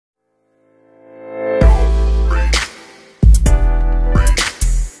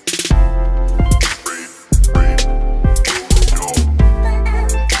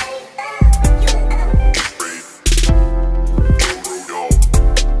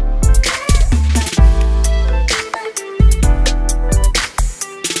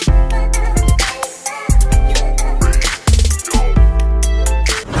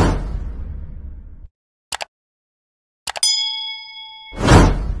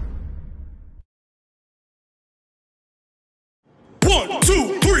1,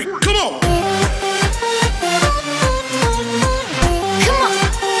 2, 3, come on.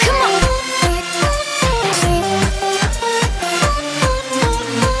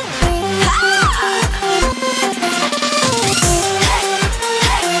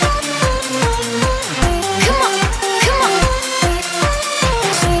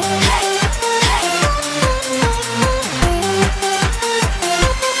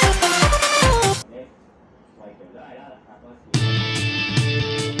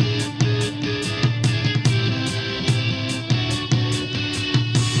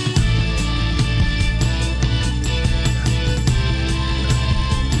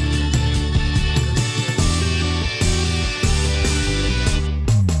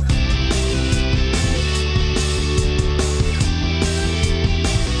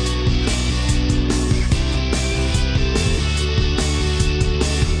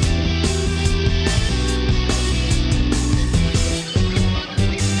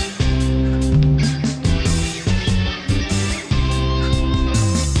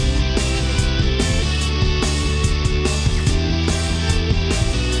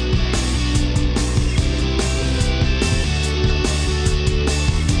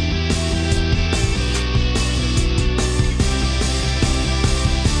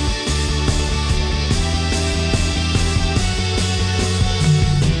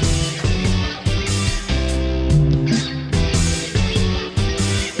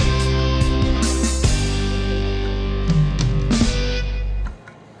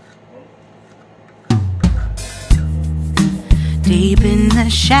 Deep in the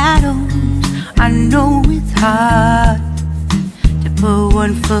shadows, I know it's hard to put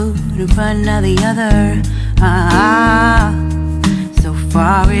one foot in front of the other. So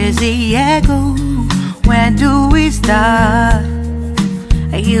far as the echo, where do we start?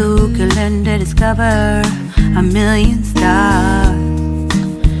 You can learn to discover a million stars.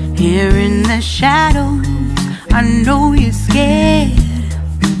 Here in the shadows, I know you're scared.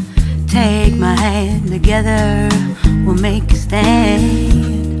 Take my hand, together we'll make a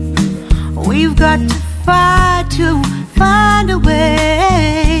stand. We've got to fight to find a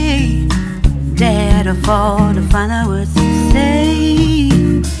way. Dare to fall to find out what to say.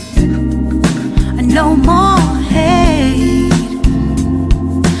 No more hate.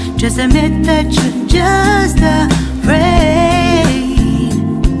 Just admit that you're just afraid.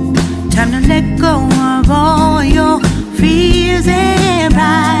 Time to let go of all your fears and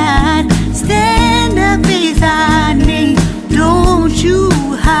pride. Stand up beside me, don't you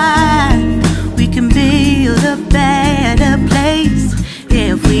hide. We can build a better place.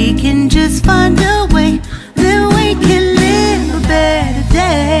 If we can just find a way, then we can live a better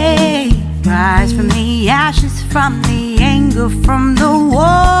day. Rise from the ashes, from the anger, from the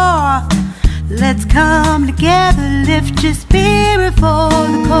war. Let's come together, lift your spirit for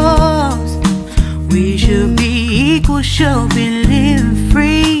the cause. We should be equal, should be living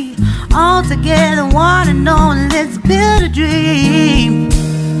free. All together, one and all, let's build a dream.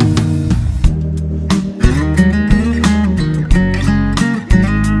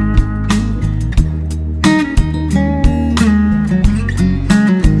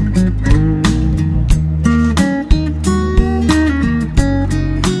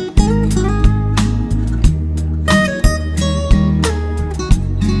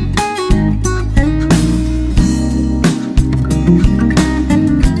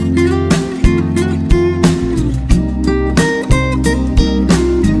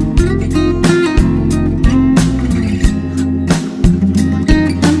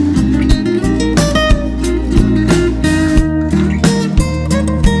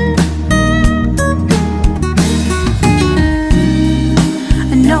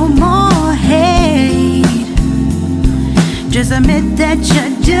 Just admit that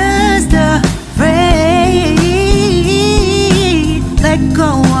you're just afraid. Let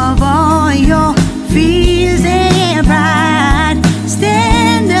go of all your fears and pride.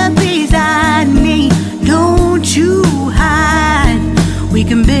 Stand up beside me, don't you hide. We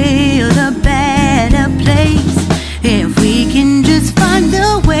can build a better place. If we can just find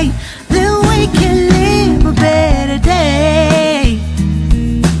a way, then we can live a better day.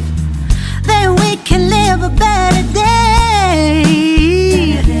 Then we can live a better day.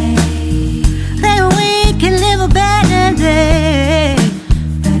 Then we can live a better day.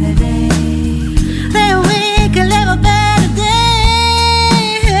 Then we can live a better day.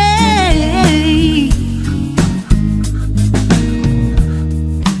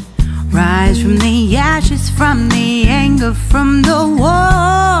 Rise from the ashes, from the anger, from the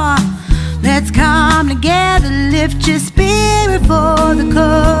war. Let's come together, lift your spirit for the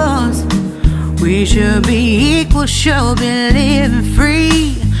cause. We We should be equal, should be living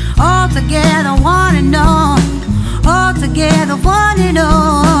free. All together, one and all. All together, one and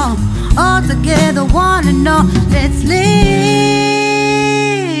all. All together, one and all. Let's live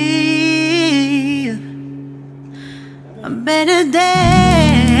a better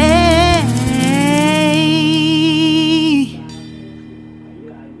day.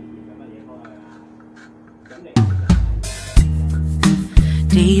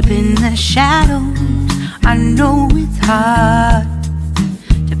 Deep in the shadows, I know it's hard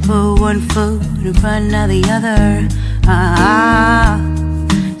to put one foot in front of the other.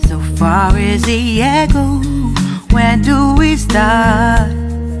 So far as the echo, where do we start?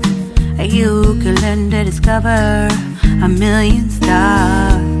 You can learn to discover a million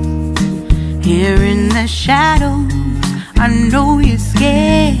stars. Here in the shadows, I know you're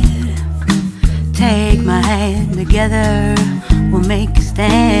scared. Take my hand, together we'll make a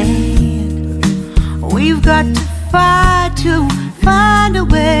stand. We've got to fight to find a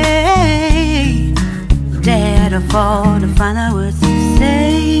way. Dare to fall to find out what to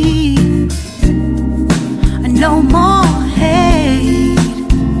say. No more hate.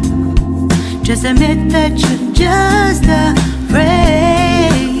 Just admit that you're just afraid.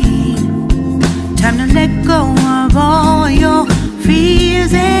 Time to let go of all your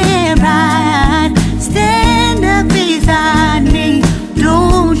fears and pride. Stand up beside me,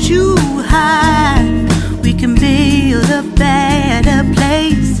 don't you hide. We can build a better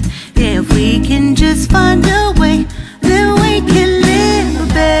place. If we can just find a way, then we can live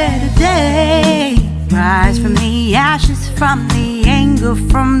a better day. Rise from the ashes, from the anger,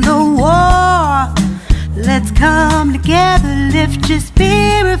 from the war. Let's come together, lift your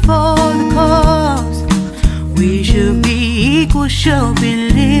spirit for the cause. We should be equal, should be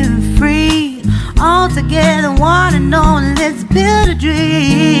living free. All together, one and all, let's build a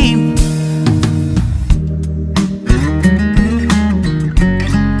dream.